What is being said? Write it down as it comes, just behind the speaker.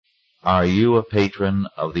Are you a patron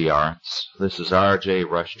of the arts? This is R.J.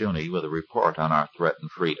 Rushdoony with a report on our threatened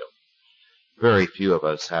freedom. Very few of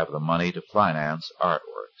us have the money to finance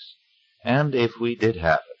artworks, and if we did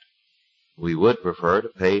have it, we would prefer to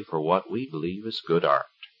pay for what we believe is good art.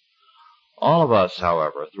 All of us,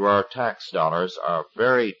 however, through our tax dollars, are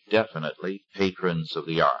very definitely patrons of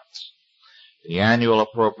the arts. The annual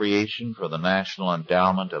appropriation for the National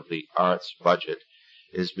Endowment of the Arts budget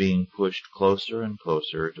is being pushed closer and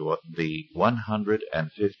closer to the $150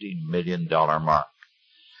 million mark.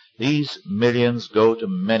 These millions go to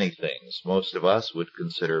many things most of us would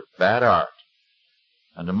consider bad art,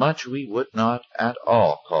 and to much we would not at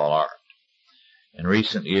all call art. In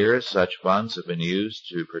recent years, such funds have been used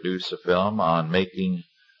to produce a film on making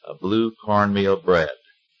a blue cornmeal bread,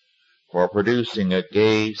 for producing a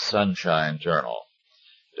gay sunshine journal,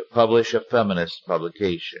 to publish a feminist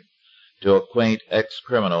publication, to acquaint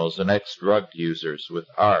ex-criminals and ex-drug users with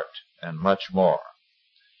art, and much more.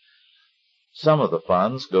 Some of the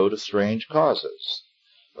funds go to strange causes.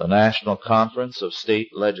 The National Conference of State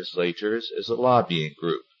Legislatures is a lobbying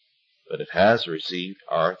group, but it has received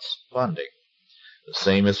arts funding. The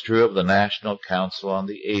same is true of the National Council on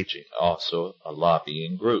the Aging, also a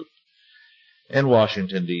lobbying group. In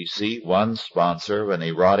Washington, D.C., one sponsor of an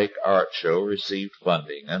erotic art show received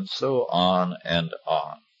funding, and so on and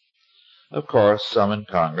on. Of course, some in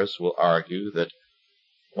Congress will argue that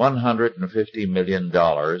 $150 million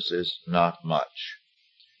is not much.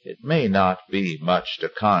 It may not be much to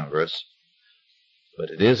Congress,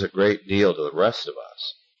 but it is a great deal to the rest of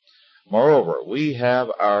us. Moreover, we have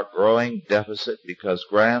our growing deficit because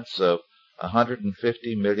grants of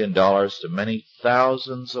 $150 million to many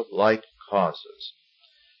thousands of like causes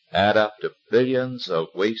add up to billions of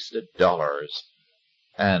wasted dollars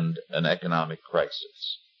and an economic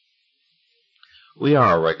crisis. We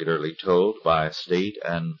are regularly told by state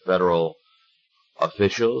and federal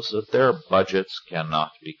officials that their budgets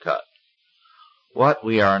cannot be cut. What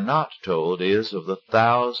we are not told is of the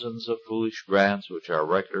thousands of foolish grants which are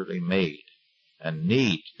regularly made and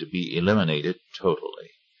need to be eliminated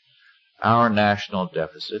totally. Our national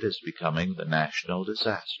deficit is becoming the national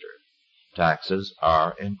disaster. Taxes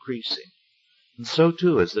are increasing, and so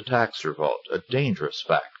too is the tax revolt, a dangerous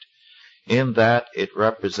fact, in that it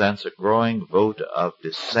represents a growing vote of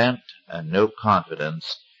dissent and no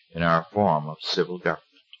confidence in our form of civil government.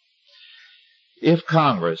 If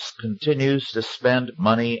Congress continues to spend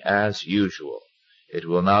money as usual, it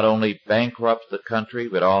will not only bankrupt the country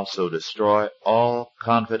but also destroy all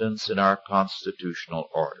confidence in our constitutional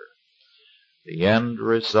order. The end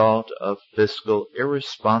result of fiscal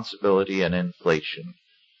irresponsibility and inflation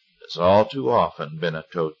has all too often been a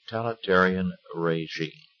totalitarian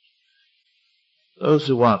regime. Those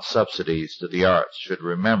who want subsidies to the arts should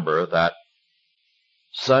remember that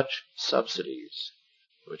such subsidies,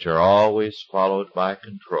 which are always followed by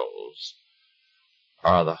controls,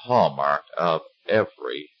 are the hallmark of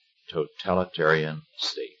every totalitarian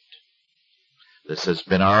state. This has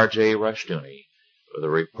been R.J. Rushdoony with a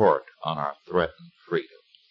report on our threatened freedom.